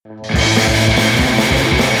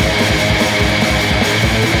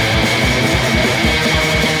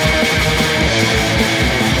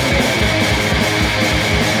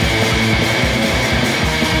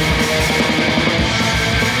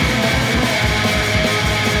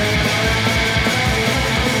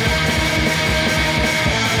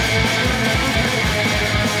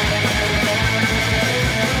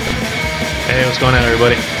what's going on,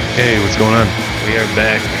 everybody? Hey, what's going on? We are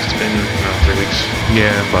back. It's been 3 weeks.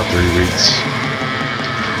 Yeah, about 3 weeks.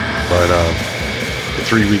 But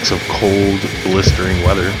 3 weeks of cold, blistering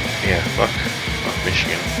weather. Yeah, fuck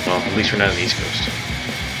Michigan. Well, at least we're not on the East Coast.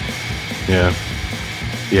 Yeah.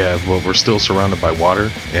 Yeah, well, we're still surrounded by water,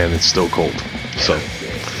 and it's still cold. So,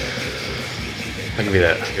 I'll give you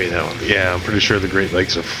that. One. yeah, I'm pretty sure the Great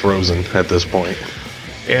Lakes are frozen at this point.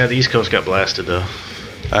 Yeah, the East Coast got blasted, though.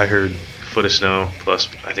 I heard. Foot of snow, plus,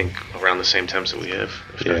 I think, around the same temps that we have.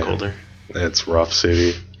 If not colder. It's rough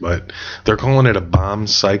city. But they're calling it a bomb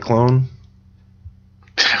cyclone.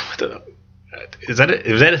 Is that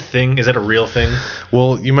a thing? Is that a real thing?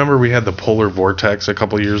 Well, you remember we had the polar vortex a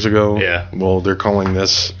couple years ago? Yeah. Well, they're calling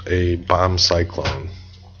this a bomb cyclone.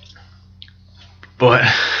 But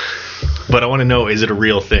I want to know, is it a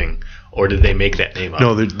real thing? Or did they make that name up?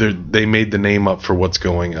 No, they made the name up for what's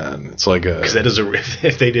going on. It's like a... Because that is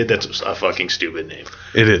if they did, that's a fucking stupid name.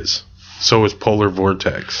 It is. So is polar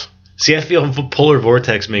vortex. See, I feel polar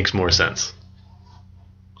vortex makes more sense.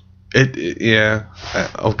 Yeah.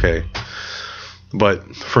 Okay.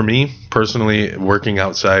 But for me, personally, working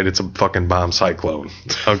outside, it's a fucking bomb cyclone.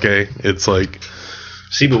 Okay? It's like...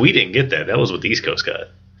 See, but we didn't get that. That was what the East Coast got.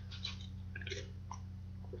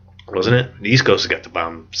 Wasn't it? The East Coast got the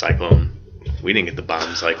bomb cyclone. We didn't get the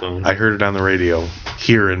bomb cyclone. I heard it on the radio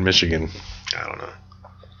here in Michigan. I don't know.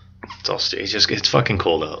 It's fucking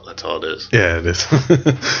cold out. That's all it is. Yeah, it is.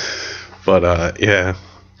 But, yeah,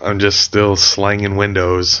 I'm just still slanging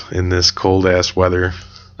windows in this cold-ass weather.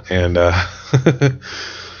 And, bunch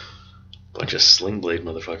of sling blade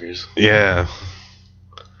motherfuckers. Yeah.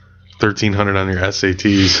 1,300 on your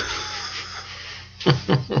SATs.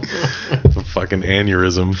 It's a fucking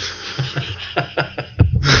aneurysm.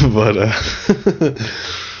 But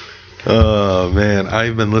oh man,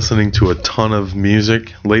 I've been listening to a ton of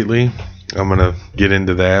music lately. I'm gonna get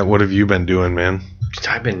into that. What have you been doing, man?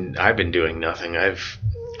 I've been doing nothing.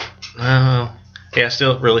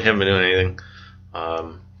 Still really haven't been doing anything.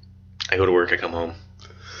 I go to work, I come home.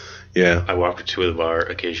 Yeah. I walk to the bar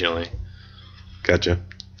occasionally. Gotcha.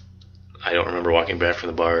 I don't remember walking back from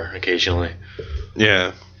the bar occasionally.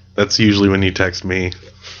 Yeah, that's usually when you text me.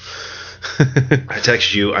 I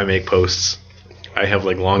text you, I make posts. I have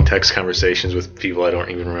like long text conversations with people I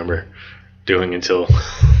don't even remember doing until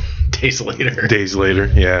days later. Days later,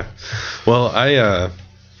 yeah. Well, I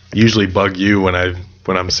usually bug you when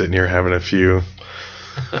I'm sitting here having a few.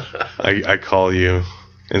 I call you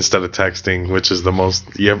instead of texting, which is the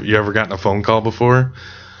most. You ever gotten a phone call before?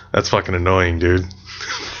 That's fucking annoying, dude.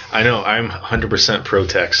 I know, I'm 100% pro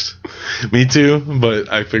text. Me too,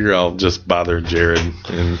 but I figure I'll just bother Jared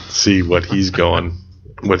and see what he's got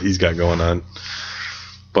going on.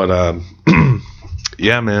 But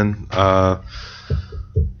yeah, man.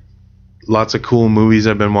 Lots of cool movies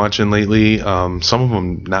I've been watching lately. Some of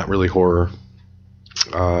them not really horror.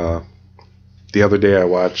 The other day I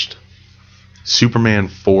watched Superman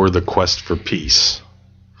 4: The Quest for Peace.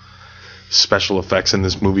 Special effects in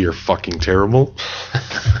this movie are fucking terrible.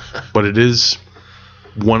 But it is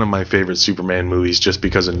one of my favorite Superman movies just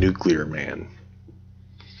because of Nuclear Man.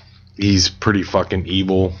 He's pretty fucking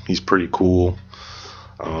evil. He's pretty cool.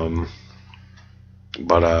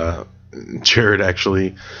 But Jared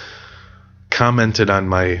actually commented on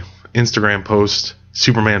my Instagram post,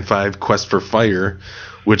 Superman 5 Quest for Fire,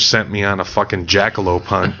 which sent me on a fucking jackalope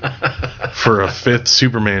hunt for a fifth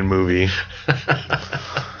Superman movie.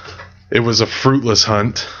 It was a fruitless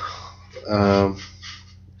hunt.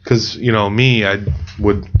 Because, me, I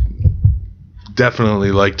would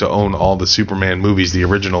definitely like to own all the Superman movies, the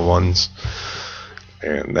original ones.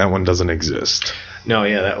 And that one doesn't exist. No,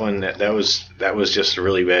 yeah, that one, that was just a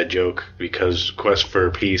really bad joke because Quest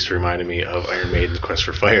for Peace reminded me of Iron Maiden's Quest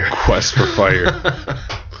for Fire. Quest for Fire.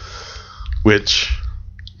 Which,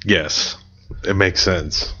 yes, it makes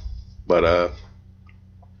sense. But,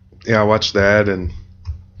 yeah, I watched that and...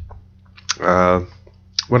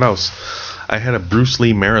 what else? I had a Bruce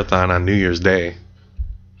Lee marathon on New Year's Day.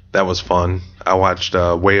 That was fun. I watched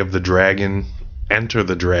Way of the Dragon, Enter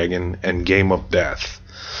the Dragon, and Game of Death.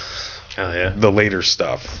 Oh, yeah. The later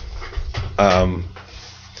stuff. And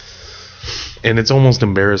it's almost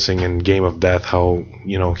embarrassing in Game of Death how,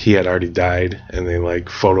 he had already died and they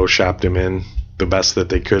photoshopped him in the best that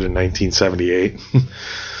they could in 1978.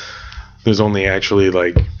 There's only actually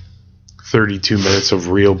 32 minutes of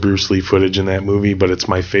real Bruce Lee footage in that movie, but it's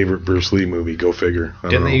my favorite Bruce Lee movie. Go figure.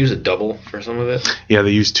 Didn't they use a double for some of it? Yeah,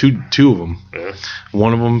 they used two of them. Yeah.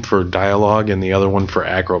 One of them for dialogue and the other one for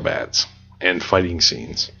acrobats and fighting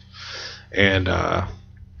scenes. And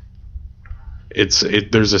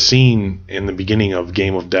There's a scene in the beginning of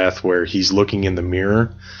Game of Death where he's looking in the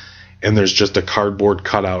mirror, and there's just a cardboard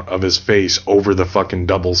cutout of his face over the fucking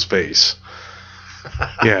double's face.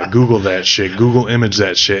 Yeah, Google that shit. Google image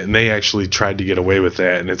that shit, and they actually tried to get away with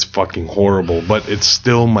that, and it's fucking horrible. But it's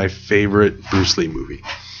still my favorite Bruce Lee movie.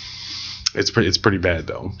 It's pretty bad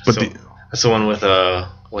though. But that's the one with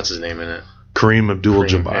what's his name in it? Kareem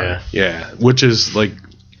Abdul-Jabbar. Yeah, which is like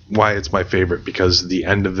why it's my favorite, because the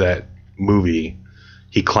end of that movie,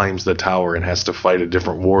 he climbs the tower and has to fight a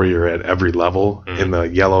different warrior at every level in the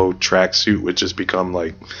yellow tracksuit, which has become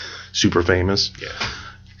like super famous. Yeah.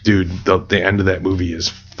 Dude, the end of that movie is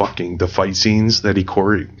fucking... The fight scenes that he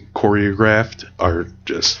choreographed are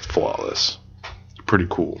just flawless. Pretty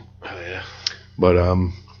cool. Oh, yeah. But,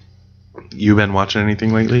 you been watching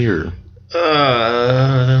anything lately, or...?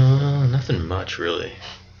 Nothing much, really.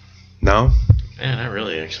 No? Yeah, not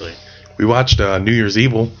really, actually. We watched New Year's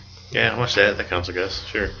Evil. Yeah, I watched that. That counts, I guess.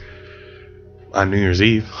 Sure. On New Year's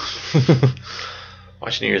Eve.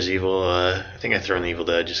 Watched New Year's Evil. I think I threw in The Evil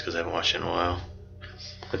Dead just because I haven't watched it in a while.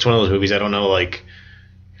 It's one of those movies I don't know, like,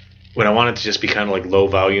 when I want it to just be kind of like low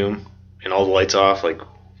volume and all the lights off, like,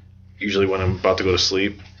 usually when I'm about to go to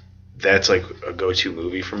sleep, that's like a go-to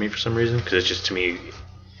movie for me for some reason, because it's just, to me,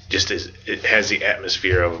 it has the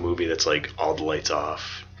atmosphere of a movie that's like all the lights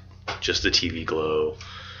off, just the TV glow.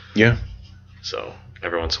 Yeah. So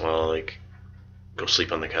every once in a while, like, go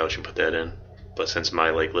sleep on the couch and put that in. But since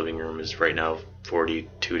my like living room is right now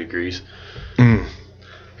 42 degrees,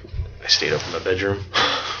 I stayed up in my bedroom.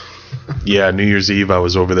 Yeah, New Year's Eve I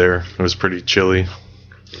was over there. It was pretty chilly.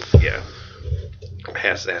 Yeah.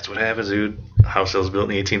 That's what happens, dude. A house that was built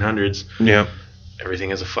in the 1800s. Yeah. Everything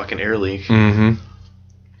has a fucking air leak. Mm-hmm.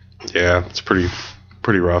 Yeah, it's pretty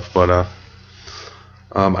rough. But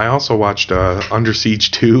I also watched Under Siege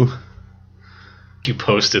 2. You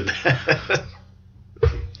posted that.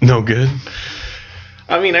 No good.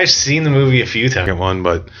 I mean, I've seen the movie a few times. Second one,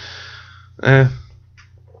 but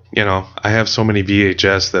you know, I have so many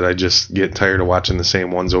VHS that I just get tired of watching the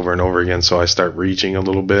same ones over and over again, so I start reaching a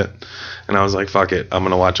little bit. And I was like, fuck it, I'm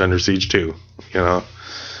going to watch Under Siege 2, you know.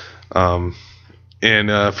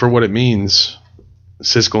 And for what it means,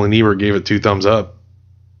 Siskel and Ebert gave it 2 thumbs up.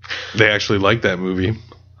 They actually liked that movie.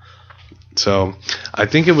 So, I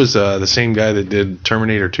think it was the same guy that did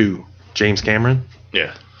Terminator 2, James Cameron.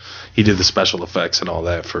 Yeah. He did the special effects and all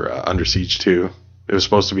that for Under Siege 2. It was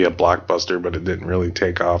supposed to be a blockbuster, but it didn't really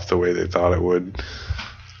take off the way they thought it would.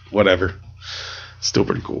 Whatever. Still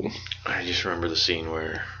pretty cool. I just remember the scene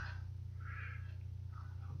where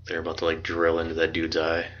they're about to like drill into that dude's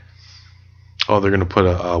eye. Oh, they're going to put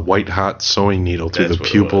a white hot sewing needle through the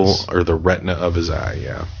pupil or the retina of his eye,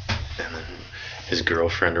 yeah. And then his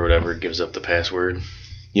girlfriend or whatever gives up the password.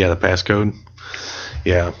 Yeah, the passcode.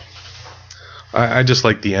 Yeah. I just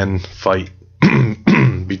like the end fight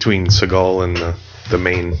between Seagal and the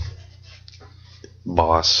main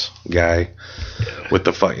boss guy with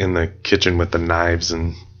the fight in the kitchen with the knives,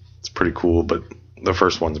 and it's pretty cool, but the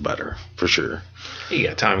first one's better for sure. You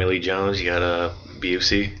got Tommy Lee Jones, you got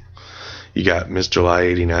Busey, you got Miss July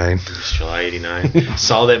 89. Miss July 89.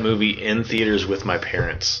 Saw that movie in theaters with my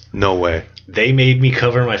parents. No way. They made me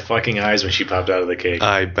cover my fucking eyes when she popped out of the cake.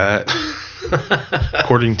 I bet.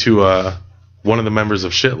 According to one of the members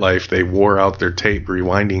of Shit Life, they wore out their tape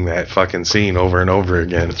rewinding that fucking scene over and over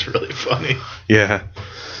again. It's really funny. Yeah.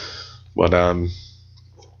 But,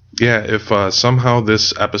 yeah, if somehow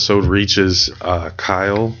this episode reaches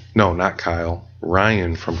Ryan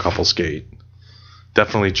from Couples Gate,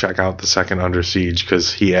 definitely check out the second Under Siege,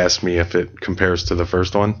 because he asked me if it compares to the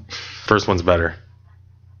first one. First one's better.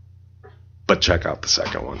 But check out the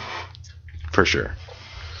second one. For sure.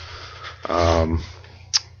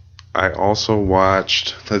 I also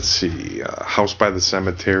watched, let's see, House by the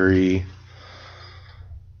Cemetery.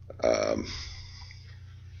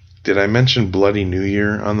 Did I mention Bloody New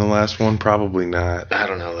Year on the last one? Probably not. I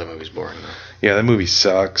don't know. That movie's boring, though. Yeah, that movie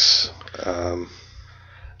sucks.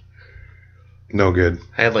 No good.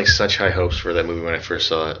 I had like such high hopes for that movie when I first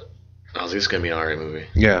saw it. I was like, this is going to be an alright movie.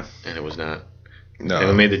 Yeah. And it was not. No. And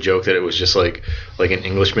we made the joke that it was just like an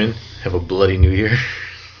Englishman have a Bloody New Year.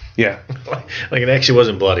 Yeah. Like, it actually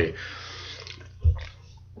wasn't bloody.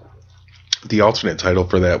 The alternate title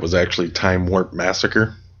for that was actually Time Warp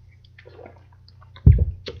Massacre.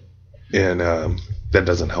 And that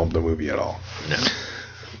doesn't help the movie at all. No.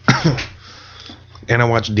 And I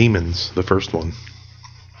watched Demons, the first one.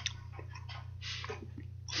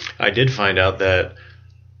 I did find out that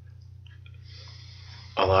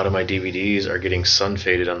a lot of my DVDs are getting sun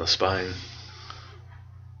faded on the spine.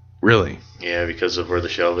 Really? Yeah, because of where the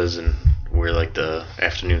shelf is and where like the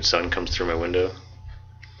afternoon sun comes through my window.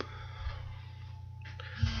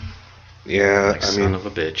 Yeah, Like, I son mean, of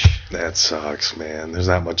a bitch. that sucks, man. There's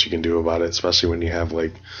not much you can do about it, especially when you have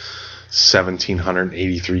like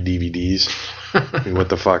 1,783 DVDs. I mean, what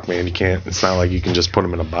the fuck, man? You can't. It's not like you can just put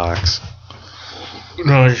them in a box.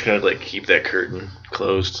 No, I just gotta like keep that curtain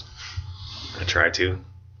closed. I try to.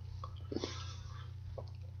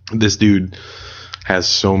 This dude has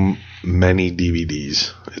so many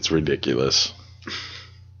DVDs. It's ridiculous.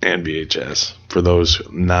 And VHS. For those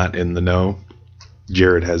not in the know,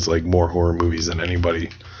 Jared has like more horror movies than anybody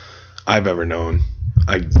I've ever known.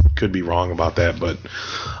 I could be wrong about that, but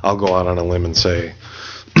I'll go out on a limb and say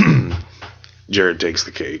Jared takes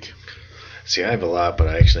the cake. See, I have a lot, but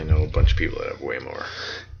I actually know a bunch of people that have way more.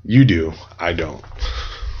 You do. I don't.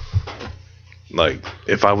 Like,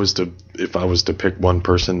 if I was to pick one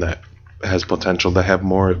person that has potential to have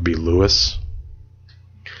more, it'd be Lewis.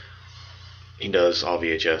 He does all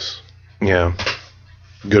VHS. Yeah.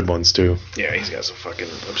 Good ones too. Yeah, he's got some fucking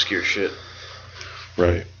obscure shit.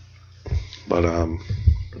 Right. But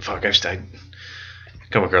Fuck, I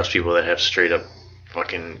come across people that have straight up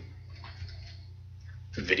fucking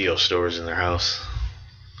video stores in their house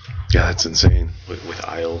yeah, that's insane. with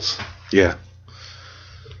aisles. Yeah.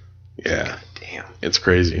 Yeah. God damn. It's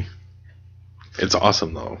crazy. It's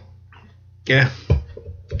awesome though. Yeah.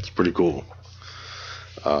 It's pretty cool.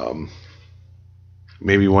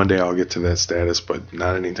 Maybe one day I'll get to that status, but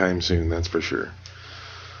not anytime soon, that's for sure.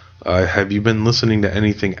 Have you been listening to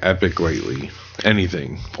anything epic lately?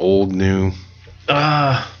 Anything? Old, new?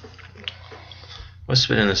 What's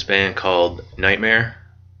been in this band called Nightmare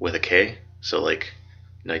with a K? So like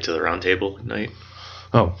Night to the Round Table night.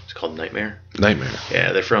 Oh, It's called Nightmare. Nightmare.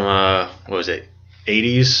 Yeah, they're from what was it?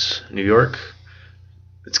 80s New York.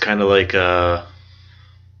 It's kind of like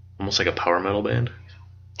almost like a power metal band.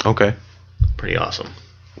 Okay. Pretty awesome.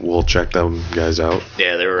 We'll check them guys out.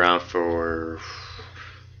 Yeah, they were around for,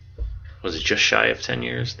 was it just shy of 10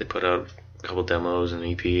 years? They put out a couple demos and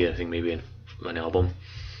an EP, I think maybe an album.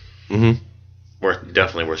 Mm-hmm.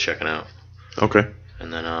 Definitely worth checking out. Okay.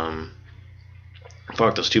 And then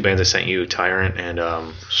fuck, those two bands I sent you, Tyrant and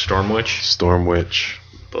Stormwitch. Stormwitch.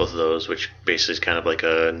 Both of those, which basically is kind of like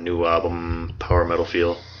a new album power metal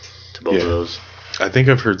feel to both Yeah. of those. I think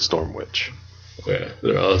I've heard Stormwitch. Yeah,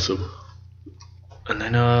 they're awesome. And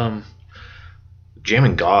then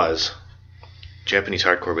Jammin' Gauze, Japanese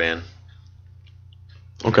hardcore band.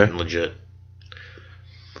 Okay. Legit.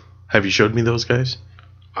 Have you showed me those guys?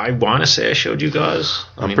 I want to say I showed you Gauze.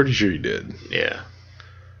 I'm pretty sure you did. Yeah.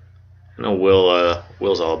 I know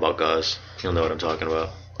Will's all about Gauze. He'll know what I'm talking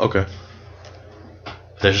about. Okay.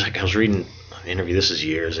 There's like, I was reading an interview, this is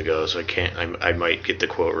years ago, so I might get the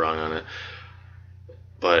quote wrong on it.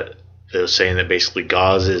 But it was saying that basically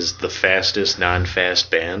Gauze is the fastest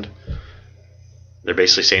non-fast band. They're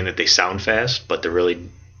basically saying that they sound fast, but they're really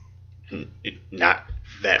not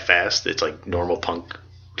that fast. It's like normal punk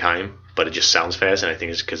time, but it just sounds fast, and I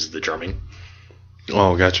think it's because of the drumming.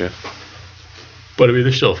 Oh, gotcha. But I mean,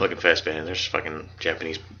 they're still a fucking fast band. They're just a fucking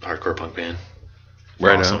Japanese hardcore punk band.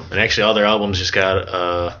 Right Awesome. on. And actually, all their albums just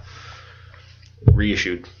got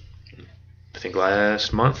reissued. I think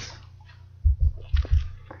last month.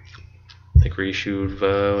 I think reissued.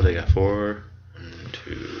 They got 4,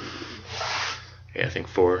 2. Yeah, I think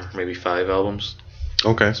 4, maybe 5 albums.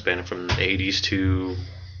 Okay. Spanning from the 80s to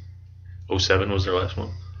 07 was their last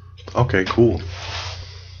one. Okay, cool.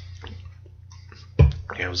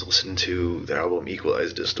 Yeah, I was listening to their album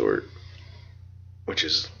Equalize Distort, which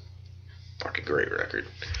is fucking great record.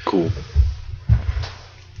 Cool.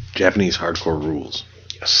 Japanese hardcore rules.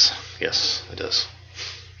 Yes, it does.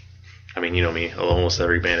 I mean, you know me. Almost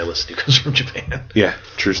every band I listen to comes from Japan. Yeah,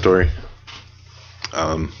 true story.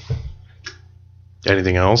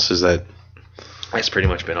 Anything else? Is that... That's pretty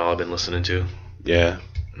much been all I've been listening to. Yeah.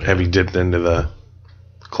 Have you dipped into the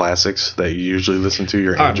classics that you usually listen to?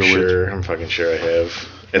 Your Angel Witch? I'm fucking sure I have.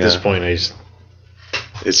 At this point, It's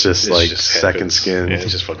just like just second happens. skin. Yeah, it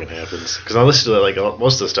just fucking happens. Because I listen to like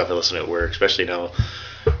most of the stuff I listen to at work, especially now,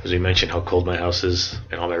 as we mentioned how cold my house is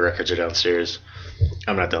and all my records are downstairs.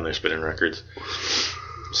 I'm not down there spinning records,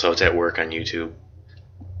 so it's at work on YouTube.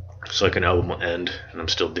 So like an album will end, and I'm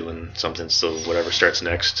still doing something. So whatever starts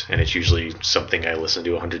next, and it's usually something I listen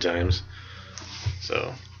to 100 times.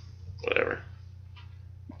 So whatever.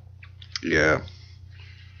 Yeah.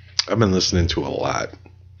 I've been listening to a lot.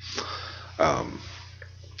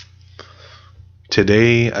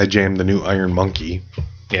 Today I jammed the new Iron Monkey.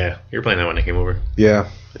 Yeah, you were playing that when I came over. Yeah,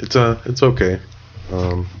 it's okay.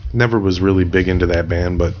 Never was really big into that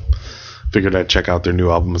band, but figured I'd check out their new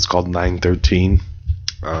album. It's called 913.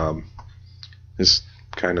 This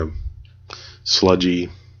kind of sludgy,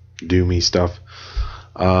 doomy stuff.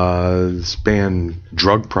 This band,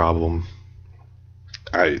 Drug Problem.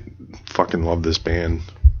 I fucking love this band.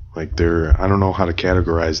 Like, I don't know how to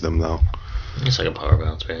categorize them, though. It's like a power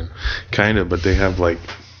balance band. Kind of, but they have, like,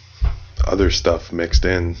 other stuff mixed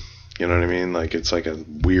in. You know what I mean? Like, it's like a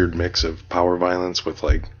weird mix of power violence with,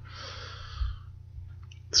 like,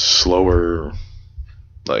 slower,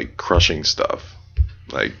 like, crushing stuff.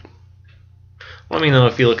 Like, well, I mean, though,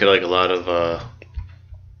 if you look at, like, a lot of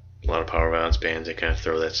power violence bands, they kind of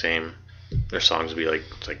throw that same... Their songs will be, like,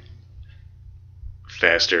 it's like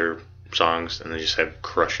faster songs, and they just have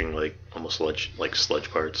crushing, like, almost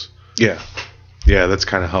sludge parts. Yeah, that's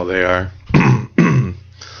kind of how they are.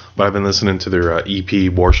 But I've been listening to their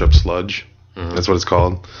EP, Worship Sludge. Mm-hmm. That's what it's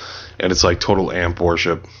called. And it's like total amp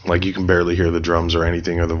worship. Like, you can barely hear the drums or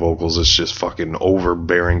anything or the vocals. It's just fucking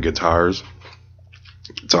overbearing guitars.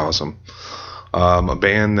 It's awesome. A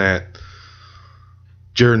band that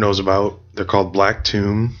Jared knows about, they're called Black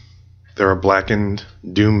Tomb. They're a blackened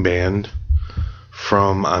doom band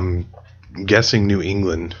from, I'm guessing, New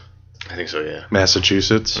England. I think so, yeah.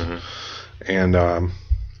 Massachusetts. Mm-hmm. And,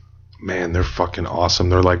 man, they're fucking awesome.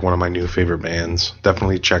 They're like one of my new favorite bands.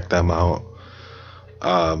 Definitely check them out.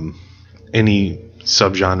 Any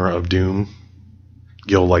subgenre of doom,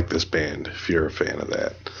 you'll like this band if you're a fan of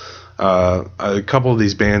that. A couple of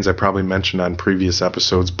these bands I probably mentioned on previous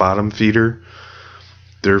episodes. Bottom Feeder,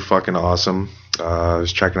 they're fucking awesome. I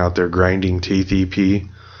was checking out their Grinding Teeth EP.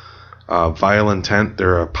 Vile Intent,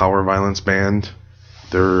 they're a power violence band.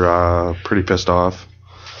 They're pretty pissed off.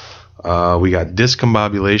 We got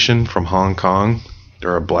Discombobulation from Hong Kong.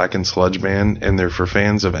 They're a black and sludge band, and they're for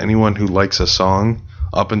fans of anyone who likes a song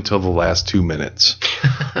up until the last 2 minutes.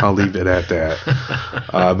 I'll leave it at that.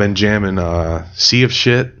 I've been jamming Sea of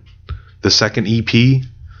Shit, the second EP.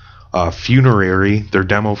 Funerary, their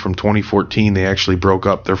demo from 2014. They actually broke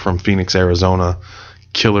up. They're from Phoenix, Arizona.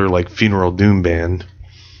 Killer, like, funeral doom band.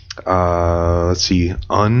 Let's see,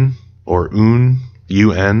 Un.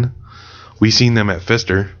 We seen them at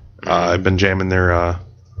Fister. I've been jamming their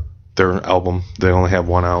album. They only have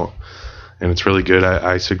one out, and it's really good.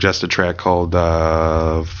 I suggest a track called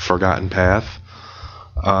Forgotten Path.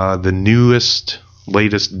 The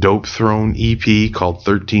latest Dope Throne EP called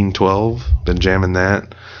 1312. Been jamming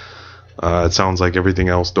that. It sounds like everything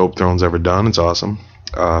else Dope Throne's ever done. It's awesome.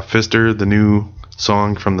 Fister, the new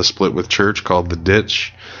song from the split with Church called The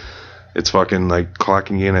Ditch. It's fucking like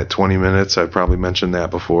clocking in at 20 minutes. I've probably mentioned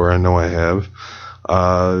that before. I know I have.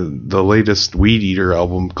 The latest Weed Eater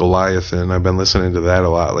album, Goliathan. I've been listening to that a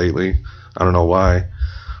lot lately. I don't know why.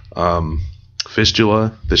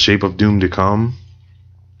 Fistula, The Shape of Doom to Come.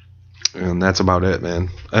 And that's about it, man.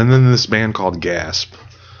 And then this band called Gasp.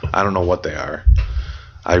 I don't know what they are.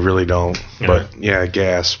 I really don't. Yeah. But yeah,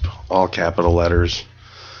 Gasp. All capital letters.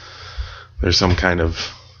 There's some kind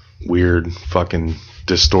of weird fucking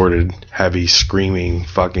distorted, heavy, screaming,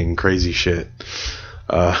 fucking crazy shit.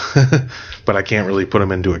 But I can't really put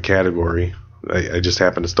them into a category. I just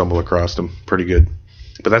happened to stumble across them. Pretty good.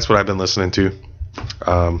 But that's what I've been listening to.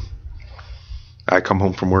 I come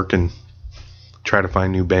home from work and try to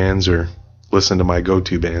find new bands or listen to my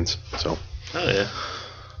go-to bands. So. Oh,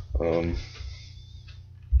 yeah.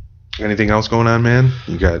 Anything else going on, man?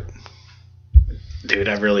 You got... Dude,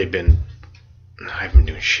 I haven't been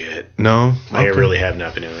doing shit. No? Okay. I really have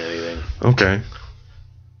not been doing anything. Okay.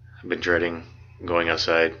 I've been dreading going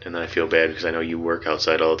outside, and then I feel bad because I know you work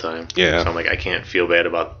outside all the time. Yeah. So I'm like, I can't feel bad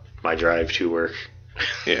about my drive to work.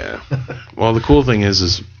 Yeah. Well, the cool thing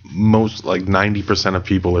is most, like 90% of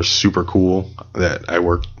people are super cool that I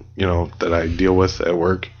work, that I deal with at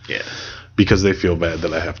work. Yeah. Because they feel bad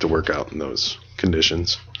that I have to work out in those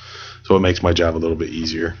conditions. So it makes my job a little bit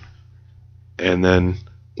easier. And then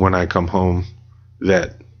when I come home,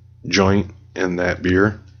 that joint and that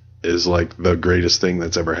beer is like the greatest thing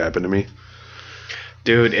that's ever happened to me.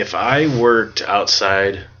 Dude, if I worked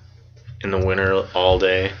outside in the winter all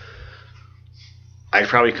day, I'd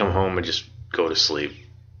probably come home and just go to sleep.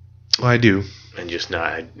 Well, I do.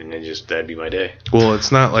 That'd be my day. Well, it's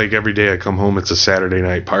not like every day I come home it's a Saturday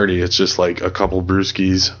night party. It's just like a couple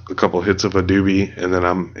brewskis, a couple hits of a doobie, and then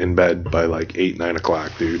I'm in bed by like 8, 9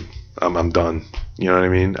 o'clock, dude. I'm done. You know what I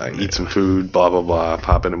mean? I eat some food, blah, blah, blah,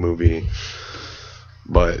 pop in a movie.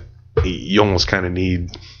 But you almost kind of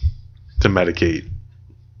need to medicate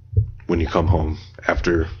when you come home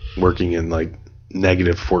after working in like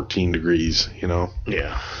negative 14 degrees,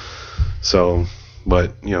 Yeah. So,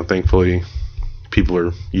 but, thankfully people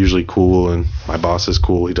are usually cool, and my boss is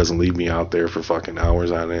cool. He doesn't leave me out there for fucking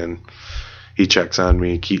hours on end. He checks on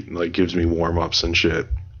me, gives me warm-ups and shit.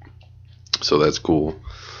 So that's cool.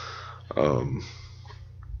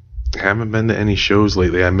 Haven't been to any shows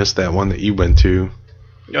lately. I missed that one that you went to.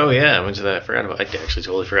 Oh yeah, I went to that. I actually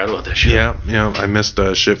totally forgot about that show. Yeah, I missed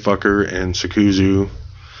Shitfucker and Sakuzu.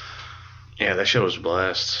 Yeah, that show was a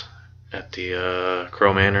blast at the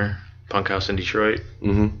Crow Manor Punk House in Detroit.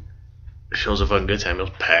 Mm-hmm. The show was a fucking good time. It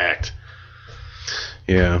was packed.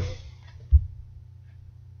 Yeah.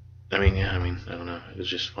 I mean, I don't know. It was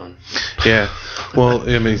just fun. Yeah. Well,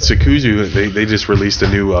 Sakuzu, they just released a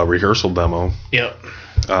new rehearsal demo. Yep.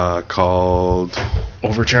 Called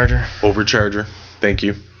Overcharger. Thank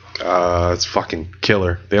you. It's fucking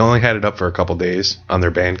killer. They only had it up for a couple days on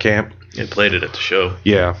their Bandcamp. It played it at the show.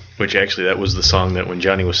 Yeah. Which actually, that was the song that when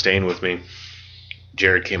Johnny was staying with me,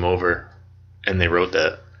 Jared came over and they wrote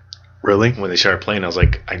that. Really? When they started playing, I was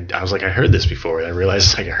like, I heard this before. And I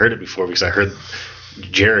realized I heard it before because I heard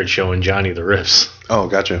Jared showing Johnny the riffs. Oh,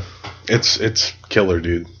 gotcha. It's killer,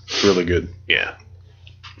 dude. It's really good. Yeah.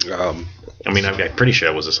 I'm pretty sure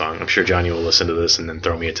it was a song. I'm sure Johnny will listen to this and then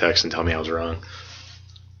throw me a text and tell me I was wrong.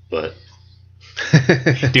 But,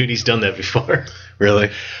 dude, he's done that before. Really?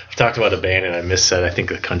 I talked about a band and I missaid, I think,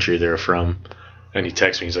 the country they're from. And he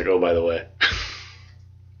texted me. He's like, oh, by the way.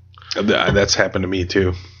 That's happened to me,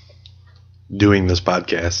 too. Doing this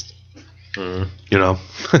podcast.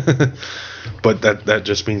 Mm-hmm. But that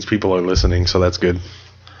just means people are listening, so that's good.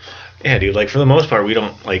 Yeah, dude. Like, for the most part, we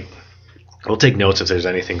don't, we'll take notes if there's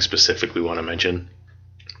anything specific we want to mention.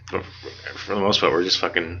 But for the most part, we're just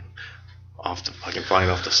fucking flying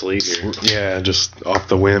off the sleeve here. Yeah, just off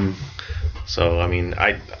the whim. So, I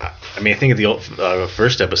think at the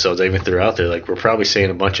first episodes I even threw out there, we're probably saying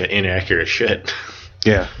a bunch of inaccurate shit.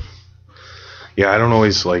 Yeah. Yeah, I don't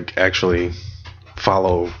always, actually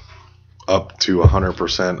follow up to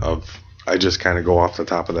 100% of... I just kind of go off the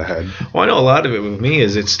top of the head. Well, I know a lot of it with me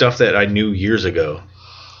is it's stuff that I knew years ago.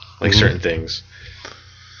 Certain things.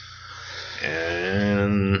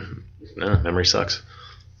 And... no, memory sucks.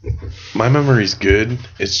 My memory's good.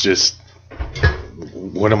 It's just...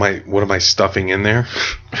 What am I stuffing in there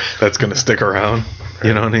that's going to stick around?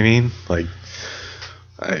 You know what I mean?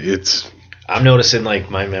 I'm noticing,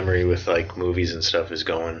 my memory with, movies and stuff is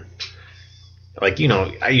going...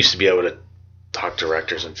 I used to be able to talk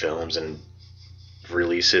directors and films and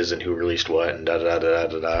releases and who released what and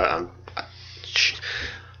da-da-da-da-da-da.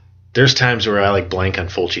 There's times where I, blank on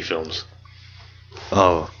Fulci films.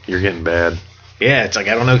 Oh, you're getting bad. Yeah, it's I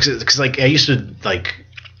don't know, because, I used to,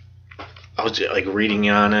 I was, reading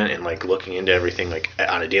on it and, looking into everything,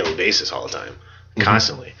 on a daily basis all the time.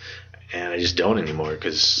 Constantly. And I just don't anymore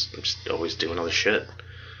because I'm just always doing other shit.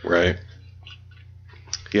 Right.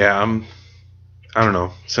 Yeah, I don't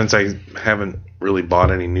know. Since I haven't really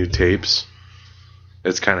bought any new tapes,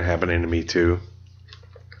 it's kind of happening to me too.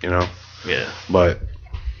 Yeah. But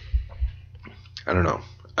I don't know.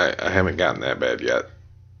 I haven't gotten that bad yet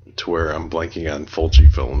to where I'm blanking on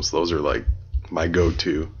Fulci films. Those are my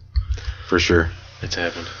go-to for sure. It's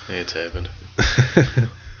happened.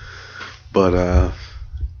 But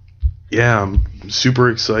yeah, I'm super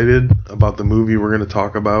excited about the movie we're going to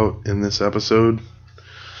talk about in this episode.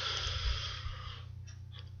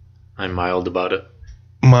 I'm mild about it.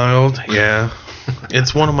 Mild, yeah.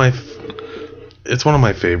 It's one of my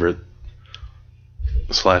favorite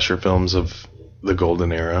slasher films of the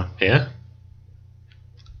golden era. Yeah.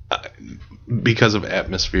 Because of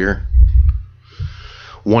atmosphere.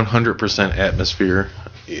 100% atmosphere.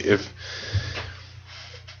 If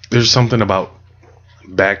there's something about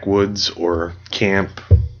backwoods or camp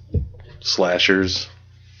slashers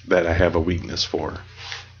that I have a weakness for.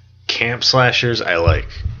 Camp slashers I like.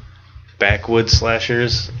 Backwoods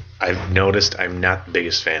slashers, I've noticed I'm not the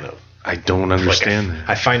biggest fan of. I don't understand that.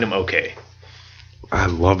 I find them okay. I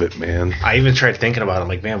love it, man. I even tried thinking about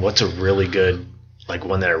it. I'm man, what's a really good,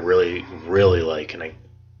 one that I really, really like? And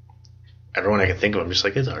everyone I can think of, I'm just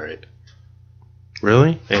it's all right.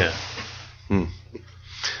 Really? Yeah.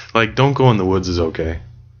 Don't Go in the Woods is okay.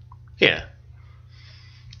 Yeah.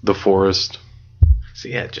 The Forest. So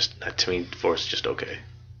yeah, to me, The Forest is just okay.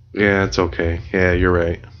 Yeah, it's okay. Yeah, you're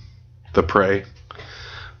right. The Prey.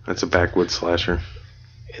 That's a backwoods slasher.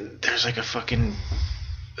 And there's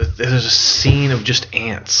there's a scene of just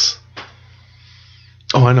ants.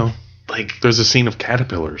 Oh, I know. There's a scene of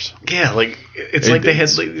caterpillars. Yeah, it's they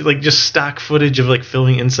had just stock footage of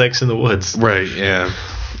filming insects in the woods. Right, yeah.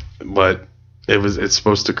 But it's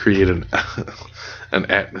supposed to create an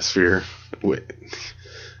atmosphere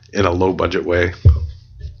in a low budget way.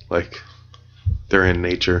 They're in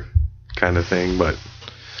nature kind of thing, but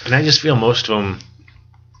and I just feel most of them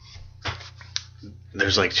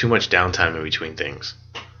there's too much downtime in between things.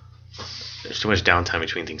 There's too much downtime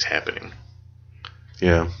between things happening.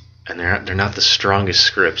 Yeah. And they're not the strongest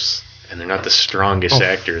scripts, and they're not the strongest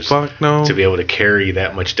actors Fuck no. to be able to carry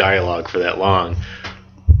that much dialogue for that long.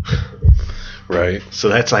 Right. So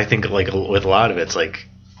that's, I think, like with a lot of it, it's like.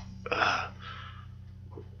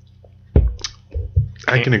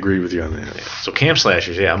 I can agree with you on that. So camp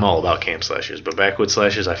slashers, yeah, I'm all about camp slashers, but backwoods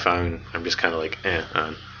slashers, I'm just kind of like,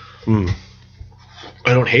 on.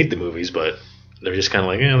 I don't hate the movies, but they're just kind of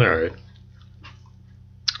like, they're alright.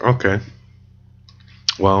 Okay.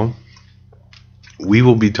 Well, we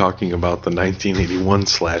will be talking about the 1981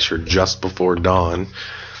 slasher Just Before Dawn.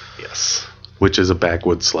 Yes. Which is a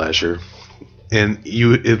backwoods slasher. And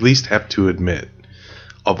you at least have to admit,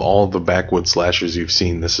 of all the backwoods slashers you've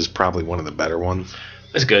seen, this is probably one of the better ones.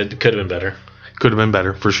 It's good. It could have been better. Could have been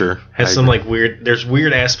better, for sure. Has some like there's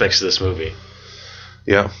weird aspects to this movie.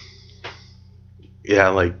 Yeah. Yeah,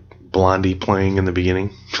 like Blondie playing in the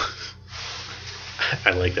beginning.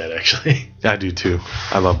 I like that, actually. I do too.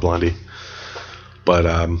 I love Blondie. But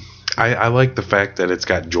I like the fact that it's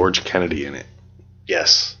got George Kennedy in it.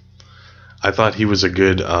 Yes. I thought he was a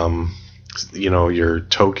good, your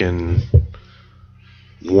token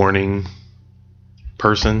warning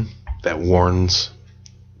person that warns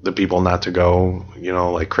the people not to go,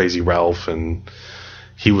 like Crazy Ralph, and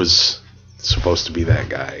he was supposed to be that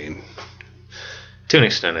guy. And to an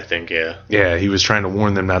extent, I think, yeah. Yeah, he was trying to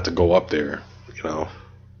warn them not to go up there, Well,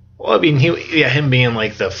 I mean, him being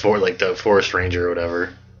like the forest ranger or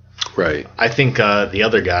whatever. Right. I think the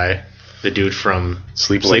other guy, the dude from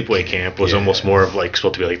Sleepaway Camp, was almost more of like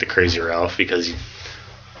supposed to be like the Crazy Ralph, because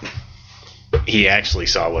he actually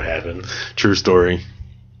saw what happened. True story.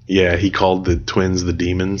 Yeah, he called the twins the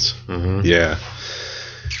demons. Mm-hmm. Yeah.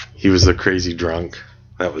 He was the crazy drunk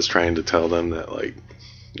that was trying to tell them that, like,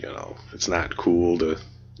 it's not cool to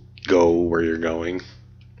go where you're going.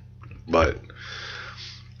 But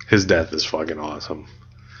his death is fucking awesome.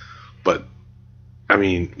 But, I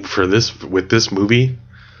mean, with this movie,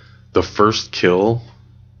 the first kill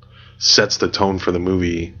sets the tone for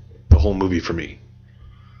the whole movie for me.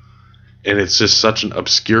 And it's just such an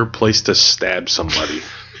obscure place to stab somebody.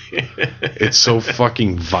 It's so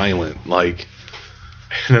fucking violent. Like,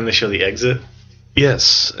 and then they show the exit.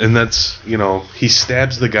 Yes, and that's, he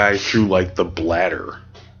stabs the guy through like the bladder.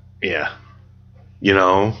 Yeah.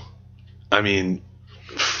 I mean,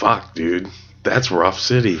 fuck, dude. That's Rough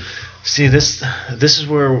City. See, this is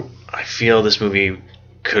where I feel this movie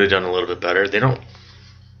could have done a little bit better. They don't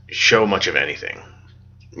show much of anything.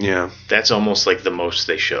 Yeah. That's almost like the most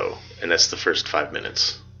they show, and that's the first 5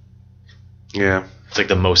 minutes. Yeah. It's like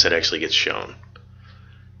the most that actually gets shown.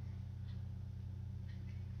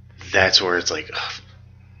 That's where it's like, ugh,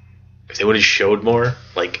 if they would have showed more,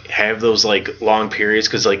 like have those like long periods,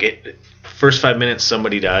 because like first 5 minutes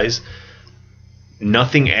somebody dies,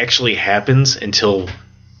 nothing actually happens until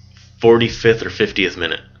 45th or 50th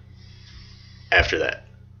minute after that.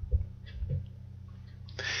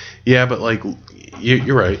 Yeah, but like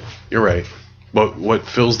you're right. You're right. But what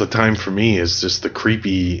fills the time for me is just the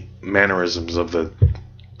creepy mannerisms of the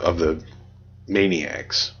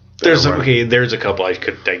maniacs. There's a couple I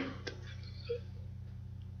kind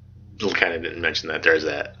of didn't mention that. There's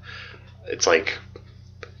that. It's like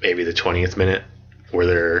maybe the 20th minute where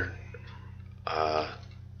they're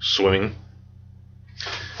swimming,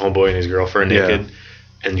 homeboy and his girlfriend naked,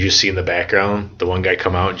 and you just see in the background the one guy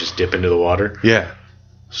come out and just dip into the water. Yeah.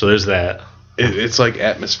 So there's that. It's like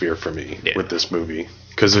atmosphere for me with this movie,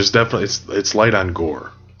 because there's definitely it's light on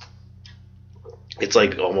gore. It's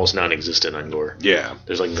like almost non-existent on gore. Yeah.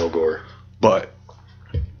 There's like no gore. But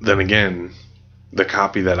then again, the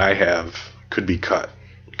copy that I have could be cut,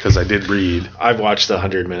 because I did read. I've watched the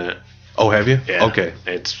 100-minute. Oh, have you? Yeah. Okay.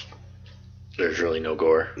 There's really no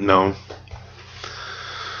gore. No.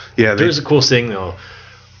 Yeah. There's a cool thing though,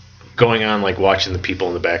 going on, like watching the people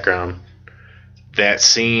in the background. That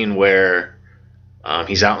scene where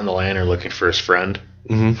he's out in the lantern looking for his friend,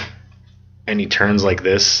 and he turns like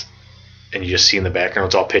this, and you just see in the background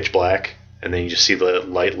it's all pitch black, and then you just see the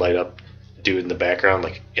light up dude in the background,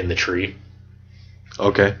 like in the tree.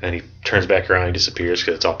 Okay. And he turns back around and disappears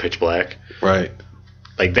because it's all pitch black. Right.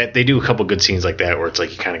 Like that, they do a couple good scenes like that where it's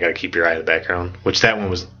like you kind of got to keep your eye in the background. Which that one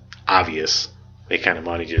was obvious. They kind of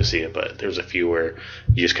wanted you to see it, but there's a few where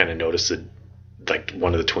you just kind of notice like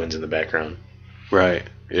one of the twins in the background. Right.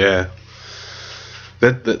 Yeah.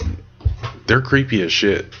 That they're creepy as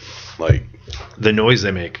shit. Like the noise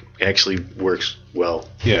they make actually works well.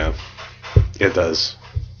 Yeah. It does.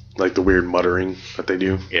 Like the weird muttering that they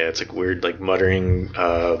do. Yeah, it's like weird, like muttering,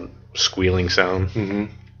 squealing sound. Mm-hmm.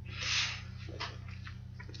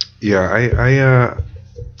 Yeah,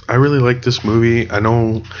 I really like this movie. I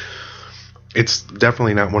know It's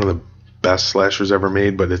definitely not one of the best slashers ever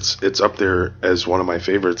made, but it's up there as one of my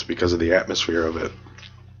favorites because of the atmosphere of it.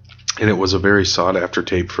 And it was a very sought after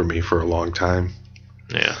tape for me for a long time.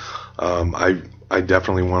 Yeah. I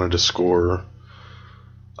definitely wanted to score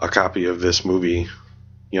a copy of this movie,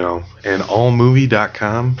 you know, and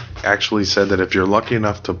allmovie.com actually said that if you're lucky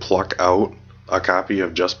enough to pluck out a copy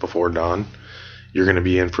of Just Before Dawn, you're going to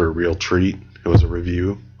be in for a real treat. It was a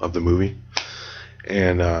review of the movie.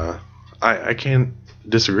 And I can't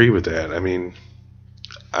disagree with that. I mean,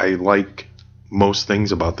 I like most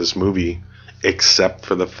things about this movie except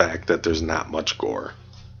for the fact that there's not much gore.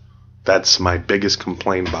 That's my biggest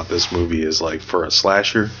complaint about this movie is, like, for a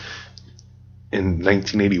slasher in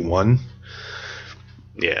 1981,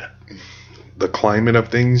 yeah, the climate of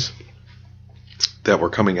things that were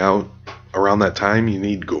coming out around that time, you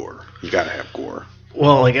need gore. You gotta have gore.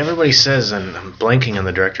 Well, like everybody says, and I'm blanking on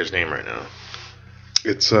the director's name right now.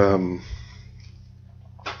 It's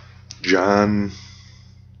John.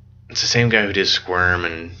 It's the same guy who did Squirm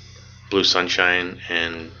and Blue Sunshine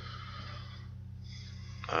and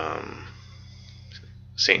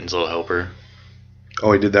Satan's Little Helper.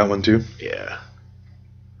 Oh, he did that one too? Yeah.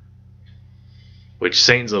 Which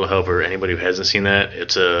Satan's Little Helper, anybody who hasn't seen that,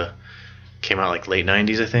 came out like late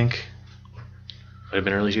 90s, I think. Might have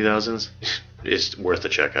been early 2000s. It's worth a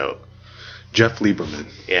check out. Jeff Lieberman.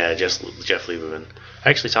 Yeah, Jeff Lieberman. I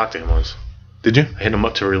actually talked to him once. Did you? I hit him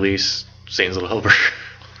up to release Satan's Little Helper.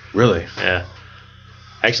 Really? Yeah.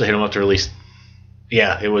 I actually hit him up to release...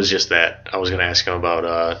 Yeah, it was just that. I was going to ask him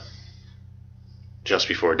about Just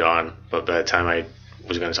Before Dawn, but by the time I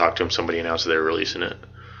was going to talk to him, somebody announced that they were releasing it.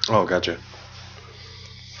 Oh, gotcha.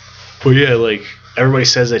 Well, yeah, like, everybody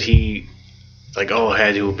says that he, like,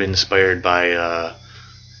 had to have been inspired by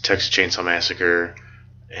Texas Chainsaw Massacre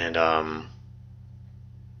and, I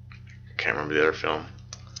can't remember the other film.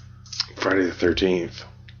 Friday the 13th.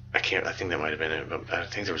 I think that might have been it, but I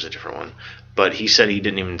think there was a different one. But he said he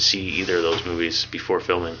didn't even see either of those movies before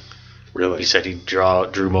filming. Really? He said he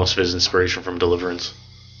drew most of his inspiration from Deliverance.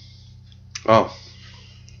 Oh,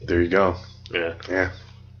 there you go. Yeah. Yeah.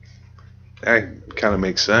 That kind of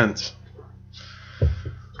makes sense. A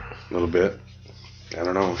little bit. I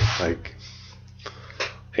don't know. Like,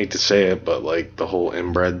 hate to say it, but like the whole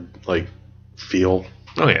inbred like feel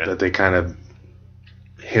that they kind of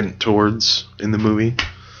hint towards in the movie.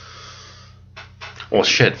 Well,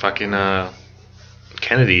 shit, fucking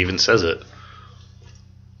Kennedy even says it.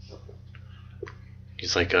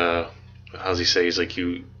 He's like, how's he say? He's like,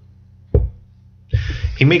 he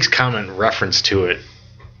makes comment reference to it,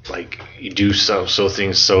 like, you do so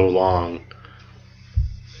things so long,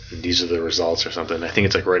 and these are the results or something. I think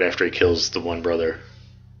it's like right after he kills the one brother.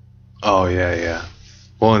 Oh, yeah.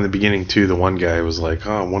 Well, in the beginning, too, the one guy was like,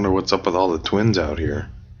 oh, I wonder what's up with all the twins out here.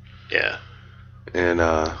 Yeah. And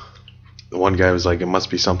the one guy was like, it must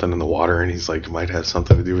be something in the water, and he's like, it might have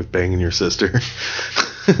something to do with banging your sister.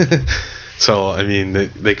 So, I mean,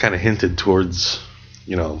 they kind of hinted towards,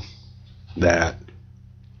 you know, that.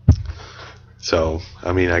 So,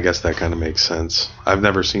 I mean, I guess that kind of makes sense. I've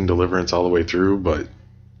never seen Deliverance all the way through, but...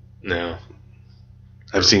 No.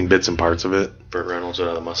 I've seen bits and parts of it. Burt Reynolds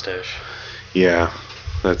without a mustache. Yeah,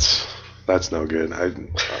 that's no good.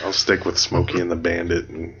 I'll stick with Smokey and the Bandit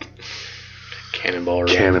and...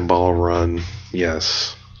 Cannonball Run,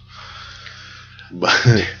 yes.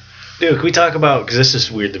 But... Dude, can we talk about... Because this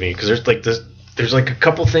is weird to me. Because there's like this... There's like a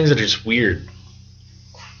couple things that are just weird.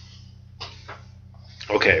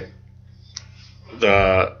 Okay.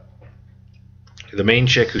 The main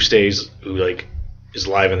chick who like is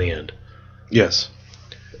alive in the end. Yes.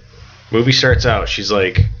 Movie starts out, she's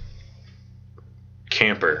like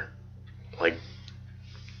camper, like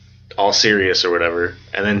all serious or whatever,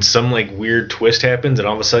 and then some like weird twist happens, and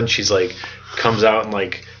all of a sudden she's like comes out in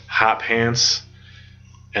like hot pants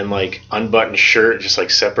and like unbuttoned shirt, just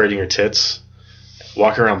like separating her tits,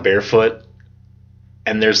 walking around barefoot.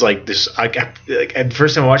 And there's like this, like at the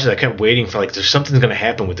first time I watched it, I kept waiting for like, there's something's gonna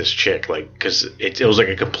happen with this chick, like, because it was like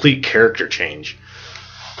a complete character change.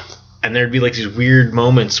 And there'd be like these weird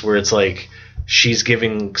moments where it's like she's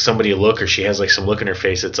giving somebody a look, or she has like some look in her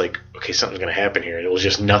face. It's like, okay, something's gonna happen here, and it was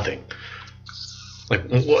just nothing. Like,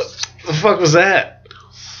 what the fuck was that?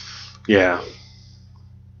 Yeah,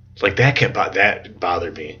 like that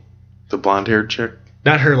bothered me. The blonde-haired chick,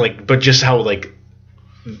 not her, like, but just how like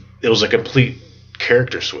it was a complete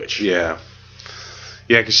character switch. Yeah,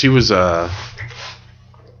 because she was the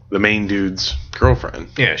main dude's girlfriend.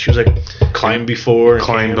 Yeah, she was like climbed before.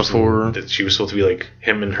 That she was supposed to be like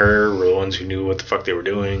him and her were the ones who knew what the fuck they were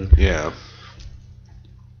doing. Yeah.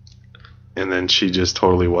 And then she just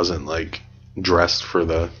totally wasn't like dressed for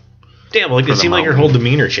the Yeah, well, like For it the seemed like her mountain. whole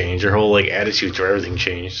demeanor changed, her whole like attitude to everything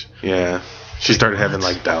changed. Yeah. She started having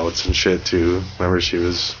like doubts and shit too. Remember, she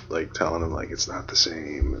was like telling him like it's not the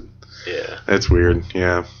same. And Yeah, that's weird.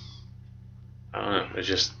 Yeah. I don't know. It's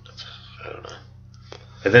just I don't know.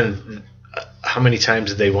 And then how many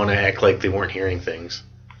times did they want to act like they weren't hearing things?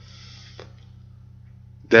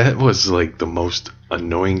 That was like the most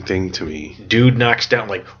annoying thing to me. Dude knocks down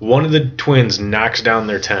like one of the twins knocks down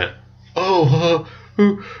their tent. Oh,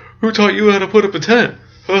 who taught you how to put up a tent?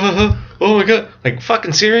 Oh my god! Like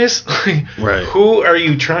fucking serious? Right. Who are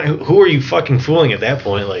you trying? Who are you fucking fooling at that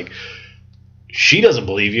point? Like she doesn't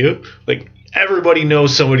believe you. Like everybody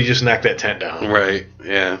knows somebody just knocked that tent down. Right.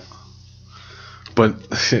 Yeah. But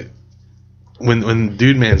when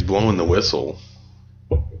Dude Man's blowing the whistle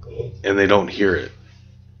and they don't hear it,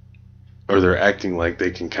 or they're acting like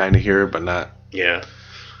they can kind of hear it but not. Yeah.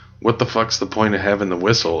 What the fuck's the point of having the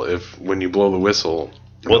whistle if when you blow the whistle?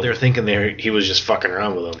 Well, they're thinking he was just fucking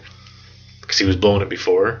around with them because he was blowing it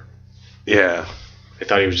before. Yeah. They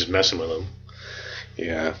thought he was just messing with them.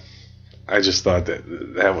 Yeah. I just thought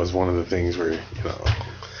that was one of the things where,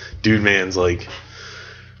 Dude Man's like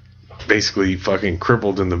basically fucking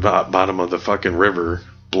crippled in the bottom of the fucking river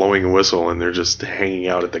blowing a whistle and they're just hanging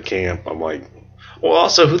out at the camp. I'm like, Well,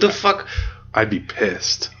 also, who the fuck? I'd be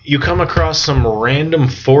pissed. You come across some random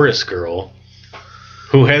forest girl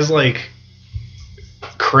who has like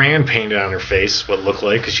crayon painted on her face, what looked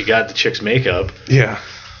like, because she got the chick's makeup, Yeah.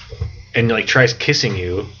 and like tries kissing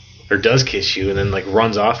you or does kiss you, and then like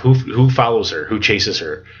runs off. Who follows her? Who chases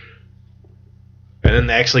her? And then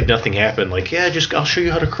acts like nothing happened. Like, yeah, I'll show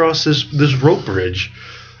you how to cross this rope bridge.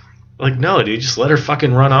 Like, no, dude, just let her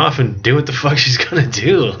fucking run off and do what the fuck she's gonna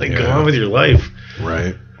do. Like, go Yeah. on with your life.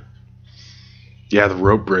 Right. Yeah, the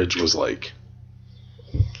rope bridge was like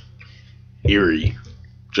eerie.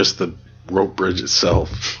 Just the rope bridge itself.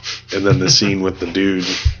 And then the scene with the dude.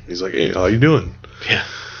 He's like, hey, how you doing? Yeah.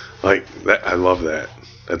 Like, that, I love that.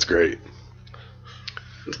 That's great.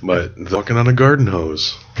 But walking on a garden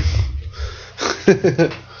hose.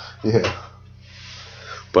 Yeah.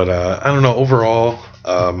 But I don't know. Overall,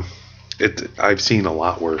 I've seen a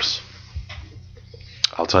lot worse.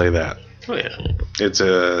 I'll tell you that. Oh yeah. It's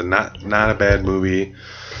not a bad movie.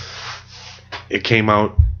 It came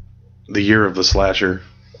out the year of the slasher,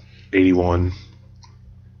 81,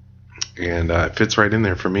 and it fits right in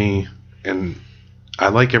there for me. And I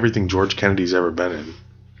like everything George Kennedy's ever been in.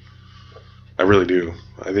 I really do.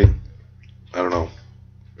 I don't know.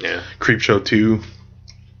 Yeah. Creepshow 2,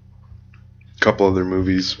 a couple other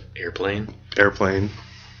movies. Airplane. Airplane.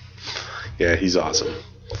 Yeah, he's awesome.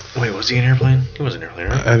 Wait, was he in Airplane? He was in Airplane,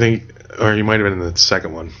 right? I think, or he might have been in the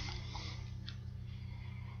second one.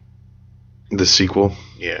 The sequel.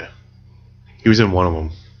 Yeah. He was in one of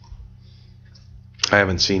them. I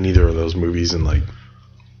haven't seen either of those movies in like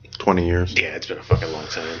 20 years. Yeah, it's been a fucking long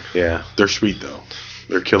time. Yeah, they're sweet though.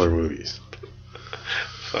 They're killer movies.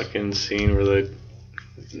 Fucking scene where the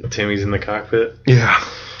Timmy's in the cockpit. Yeah.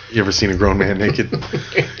 You ever seen a grown man naked?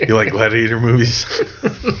 You like gladiator movies?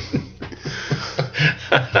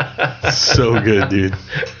 So good, dude.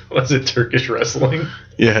 Was it Turkish wrestling?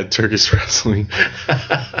 Yeah, Turkish wrestling.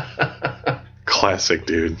 Classic,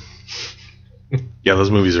 dude. Yeah,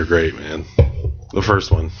 those movies are great, man. The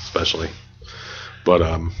first one, especially. But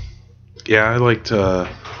yeah, I liked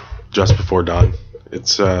Just Before Dawn.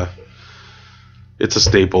 It's a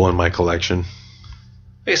staple in my collection.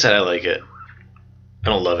 Like I said, I like it. I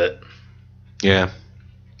don't love it. Yeah,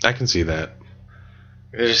 I can see that.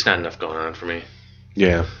 There's just not enough going on for me.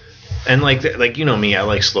 Yeah, And like you know me, I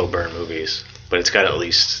like slow burn movies, but it's got to at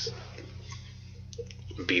least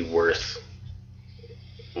be worth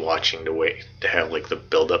watching to wait to have like the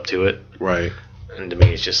build up to it. right. And to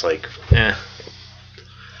me, it's just like,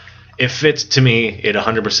 It fits to me. It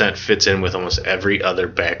 100% fits in with almost every other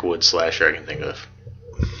backwoods slasher I can think of.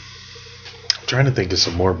 I'm trying to think of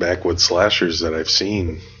some more backwoods slashers that I've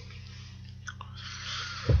seen.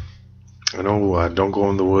 I know Don't Go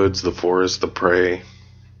in the Woods, The Forest, The Prey.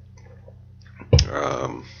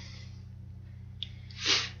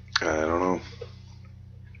 I don't know.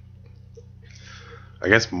 I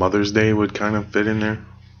guess Mother's Day would kind of fit in there.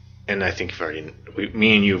 And I think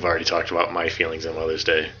me and you have already talked about my feelings on Mother's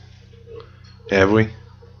Day. Have we?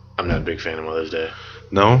 I'm not a big fan of Mother's Day.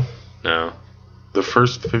 No? No. The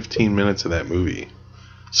first 15 minutes of that movie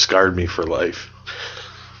scarred me for life.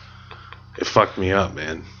 It fucked me up,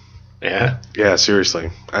 man. Yeah? Yeah, seriously.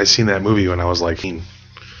 I seen that movie when I was like 18.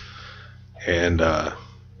 And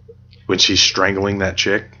when she's strangling that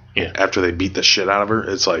chick, Yeah. after they beat the shit out of her,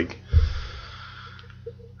 it's like,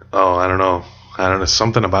 oh, I don't know. I don't know,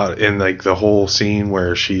 something about it. And like the whole scene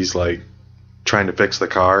where she's like trying to fix the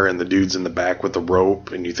car and the dude's in the back with the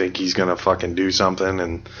rope and you think he's gonna fucking do something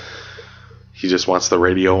and he just wants the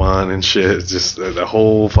radio on and shit. It's just the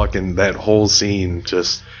whole fucking, that whole scene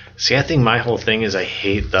just... See, I think my whole thing is I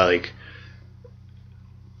hate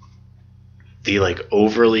the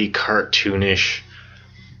overly cartoonish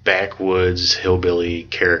backwoods hillbilly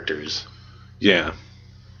characters. Yeah.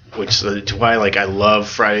 Which is why I love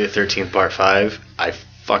Friday the 13th Part 5. I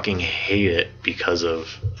fucking hate it because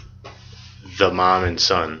of the mom and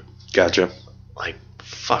son. Gotcha.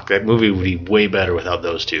 Fuck, that movie would be way better without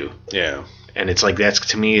those two. Yeah. And it's that's,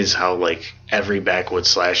 to me, is how every backwoods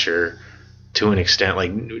slasher, to an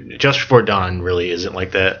extent, Just Before Dawn really isn't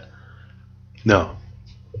like that. No.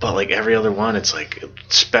 But every other one, it's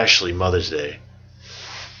especially Mother's Day,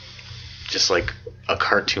 just a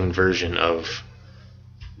cartoon version of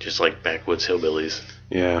just backwoods hillbillies.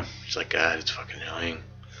 Yeah. Just God, it's fucking annoying.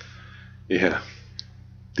 Yeah.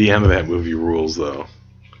 The end of that movie rules, though.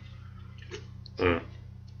 Mm.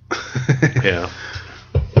 Yeah.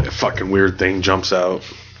 A fucking weird thing jumps out.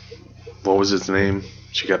 What was its name?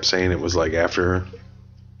 She kept saying it was after her.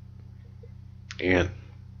 Aunt.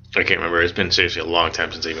 I can't remember. It's been seriously a long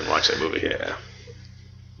time since I even watched that movie. Yeah.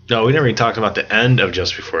 No, we never even talked about the end of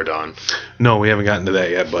Just Before Dawn. No, we haven't gotten to that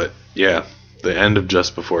yet, but yeah, the end of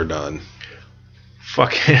Just Before Dawn.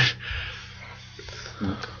 Fucking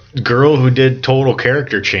girl who did total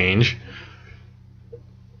character change.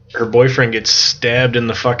 Her boyfriend gets stabbed in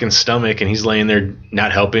the fucking stomach and he's laying there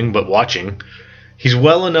not helping but watching. He's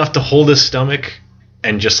well enough to hold his stomach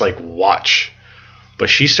and just watch. But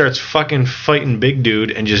she starts fucking fighting big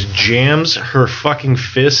dude and just jams her fucking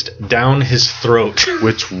fist down his throat.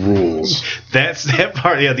 Which rules. That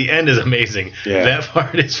part, yeah, the end is amazing. Yeah. That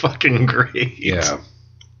part is fucking great. Yeah.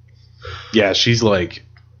 Yeah, she's 5'5",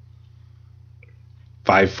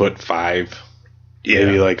 maybe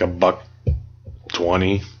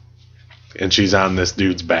 $120, and she's on this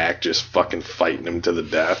dude's back just fucking fighting him to the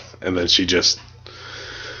death, and then she just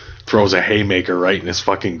throws a haymaker right in his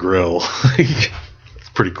fucking grill. It's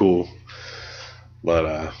pretty cool.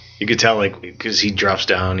 But you could tell because he drops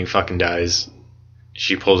down, he fucking dies.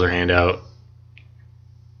 She pulls her hand out,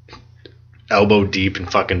 elbow deep in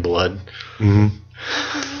fucking blood. Mm-hmm.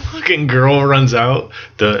 Fucking girl runs out,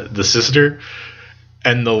 the sister,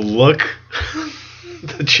 and the look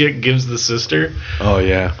the chick gives the sister. Oh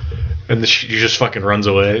yeah. And she just fucking runs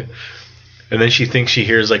away. And then she thinks she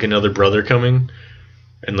hears another brother coming,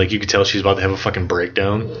 and you could tell she's about to have a fucking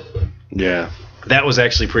breakdown. Yeah. That was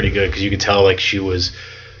actually pretty good because you could tell she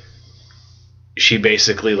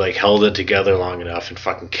basically held it together long enough and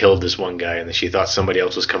fucking killed this one guy, and then she thought somebody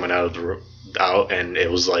else was coming out and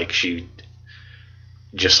it was she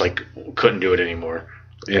just couldn't do it anymore.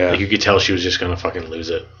 Yeah. You could tell she was just gonna fucking lose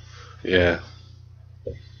it. Yeah.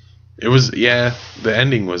 It was, yeah, the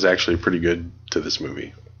ending was actually pretty good to this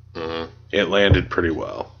movie. Mm-hmm. It landed pretty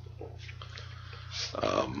well.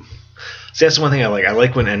 See, that's the one thing I like. I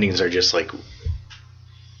like when endings are just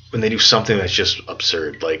when they do something that's just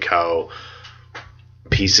absurd, like how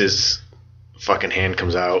Pieces fucking hand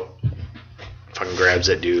comes out, fucking grabs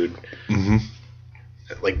that dude. Mm-hmm.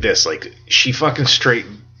 Like this, she fucking straight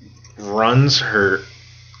runs her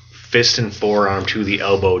fist and forearm to the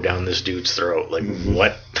elbow down this dude's throat. Mm-hmm.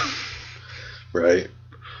 What? Right.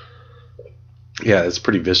 Yeah, it's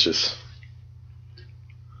pretty vicious.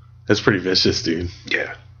 That's pretty vicious, dude.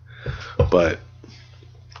 Yeah. But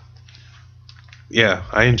yeah,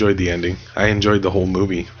 I enjoyed the ending. I enjoyed the whole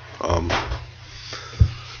movie.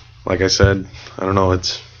 Like I said, I don't know,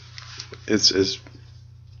 it's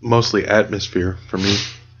mostly atmosphere for me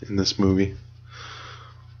in this movie.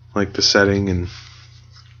 Like the setting and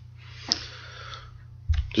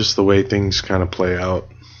just the way things kind of play out.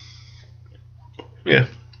 Yeah.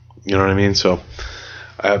 You know what I mean? So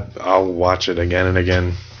I'll watch it again and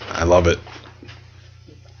again. I love it.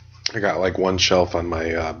 I got one shelf on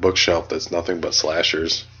my bookshelf that's nothing but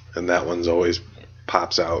slashers, and that one's always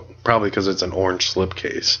pops out. Probably because it's an orange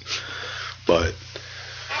slipcase, but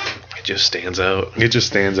it just stands out. It just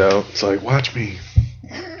stands out. It's watch me.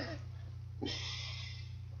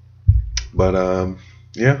 But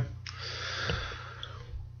yeah.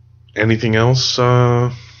 Anything else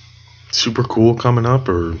super cool coming up?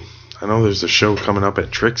 Or I know there's a show coming up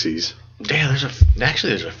at Trixie's. Yeah, there's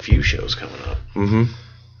a few shows coming up. Mm-hmm.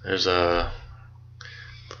 There's I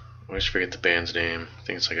always forget the band's name. I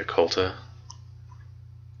think it's Occulta.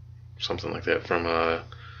 Something like that from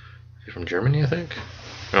Germany, I think.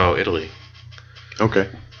 Oh, Italy. Okay.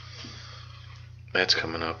 That's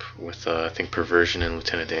coming up with I think Perversion and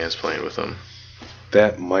Lieutenant Dan's playing with them.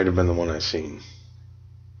 That might have been the one I seen.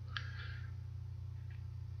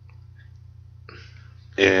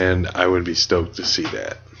 And I would be stoked to see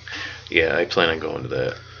that. Yeah, I plan on going to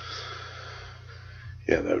that.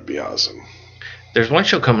 Yeah, that would be awesome. There's one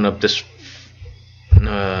show coming up this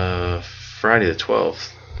Friday the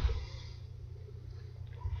 12th.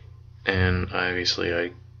 And obviously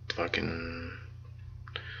I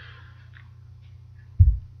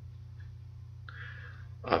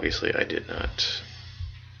did not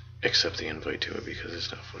accept the invite to it because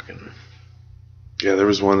it's not fucking... Yeah, there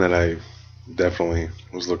was one that I definitely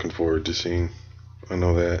was looking forward to seeing. I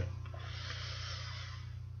know that.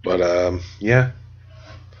 But, yeah.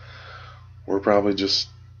 We're probably just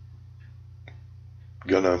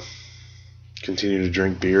gonna continue to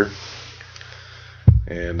drink beer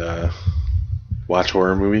and watch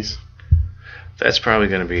horror movies. That's probably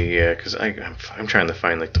going to be, yeah, because I'm trying to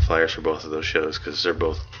find like the flyers for both of those shows because they're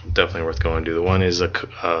both definitely worth going to. The one is a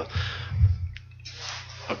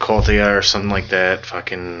Cultia or something like that,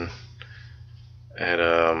 fucking at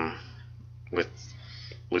with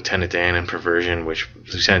Lieutenant Dan and Perversion, which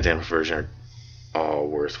Lieutenant Dan and Perversion are all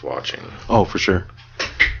worth watching. Oh, for sure.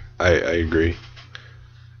 I agree.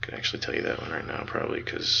 I can actually tell you that one right now, probably,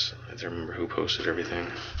 because I don't remember who posted everything.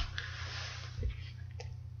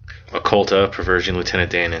 Occulta, Perversion,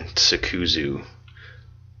 Lieutenant Dan, and Sakuzu.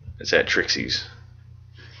 It's at Trixie's.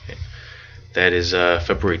 That is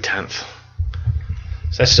February 10th.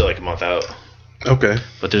 So that's still like a month out. Okay.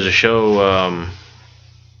 But there's a show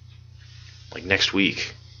like next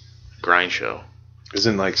week. Grind show.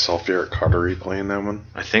 Isn't like Sulfuric Cautery playing that one?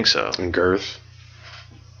 I think so. And Girth.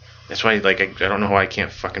 That's why, like, I don't know why I can't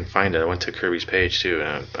fucking find it. I went to Kirby's page too,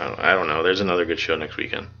 and I don't know. There's another good show next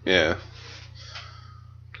weekend. Yeah.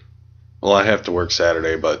 Well, I have to work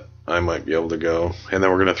Saturday, but I might be able to go. And then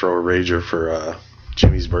we're gonna throw a rager for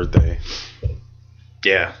Jimmy's birthday.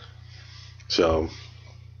 Yeah. So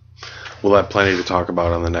we'll have plenty to talk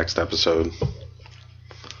about on the next episode.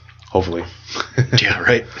 Hopefully. Yeah,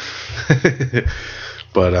 right.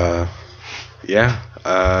 But yeah,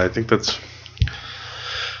 I think that's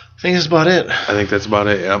about it. I think that's about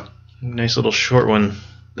it. Yep. Nice little short one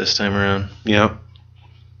this time around. Yep.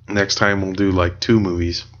 Next time we'll do like 2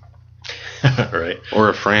 movies. Right. Or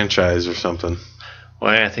a franchise or something.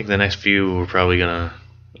 Well, I think the next few we're probably gonna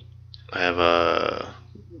have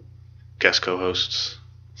guest co-hosts.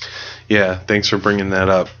 Yeah, thanks for bringing that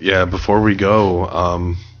up. Yeah, before we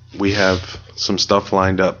go, we have some stuff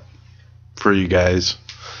lined up for you guys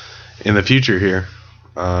in the future here.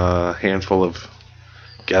 A handful of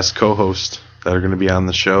guest co-hosts that are going to be on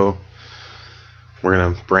the show. We're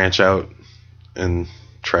going to branch out and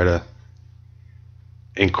try to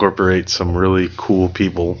incorporate some really cool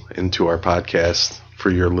people into our podcast for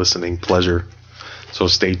your listening pleasure. So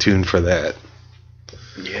stay tuned for that.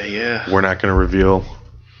 Yeah. We're not going to reveal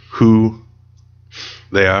who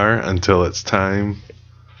they are until it's time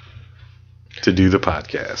to do the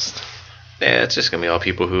podcast. Yeah, it's just going to be all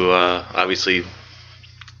people who obviously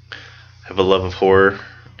have a love of horror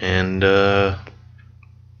and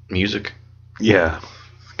music. Yeah,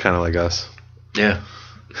 kind of like us. Yeah,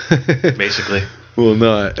 basically. Well,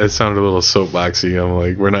 no, it sounded a little soapboxy. I'm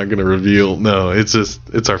like, we're not going to reveal. No, it's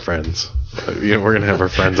our friends. We're going to have our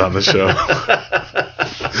friends on the show.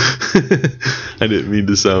 I didn't mean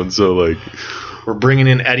to sound so like... We're bringing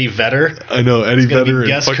in Eddie Vedder. I know, Eddie Vedder. And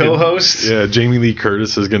guest co-host. Yeah, Jamie Lee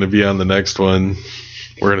Curtis is going to be on the next one.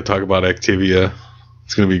 We're going to talk about Activia.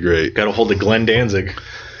 It's going to be great. Got to hold the Glenn Danzig.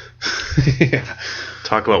 Yeah.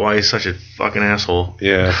 Talk about why he's such a fucking asshole.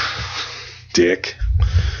 Yeah. Dick.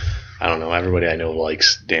 I don't know. Everybody I know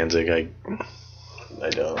likes Danzig. I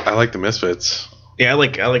don't. I like the Misfits. Yeah, I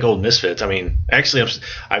like old Misfits. I mean, actually,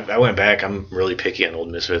 I went back. I'm really picky on old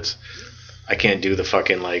Misfits. I can't do the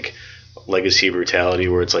fucking like Legacy Brutality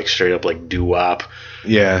where it's like straight up like doo-wop.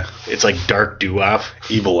 Yeah. It's like dark doo-wop.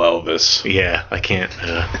 Evil Elvis. Yeah, I can't.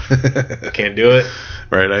 I can't do it.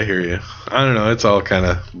 Right, I hear you. I don't know. It's all kind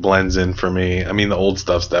of blends in for me. I mean, the old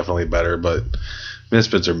stuff's definitely better, but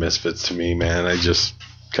Misfits are Misfits to me, man. I just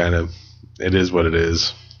kind of, it is what it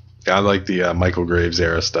is. I like the Michael Graves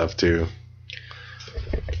era stuff too.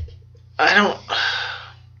 I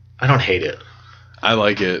don't hate it. I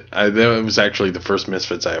like it. That was actually the first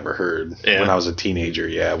Misfits I ever heard when I was a teenager.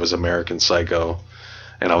 Yeah, it was American Psycho.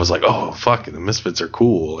 And I was like, oh, fuck, the Misfits are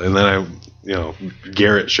cool. And then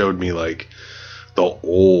Garrett showed me like the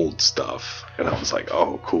old stuff. And I was like,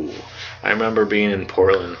 oh, cool. I remember being in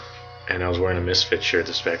Portland and I was wearing a Misfits shirt.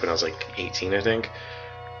 This back when I was like 18, I think.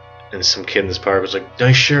 And some kid in this park was like,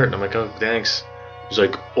 nice shirt. And I'm like, oh, thanks. He was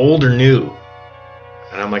like, old or new?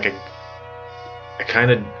 And I'm like, I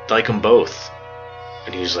kind of like them both.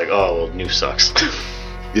 And he was like, oh, well, new sucks.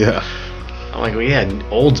 Yeah. I'm like, well, yeah,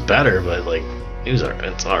 old's better, but like, new's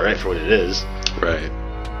it's alright for what it is. Right.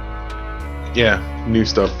 Yeah, new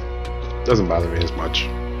stuff doesn't bother me as much.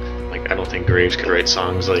 Like, I don't think Graves could write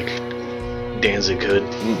songs like Danzig could.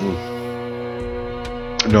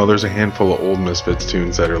 No, there's a handful of old Misfits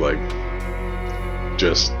tunes that are like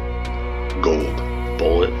just gold.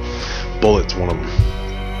 Bullet's one of them.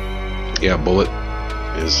 Yeah, Bullet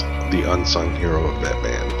is the unsung hero of that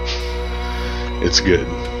band. It's good.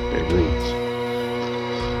 It rules.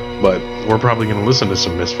 But we're probably going to listen to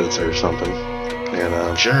some Misfits or something.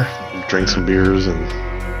 And sure. Drink some beers,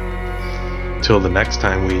 and till the next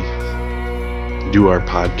time we do our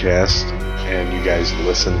podcast and you guys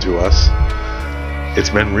listen to us, it's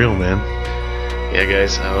been real, man. Yeah,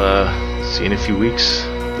 guys, I'll see you in a few weeks.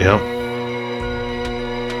 Yep.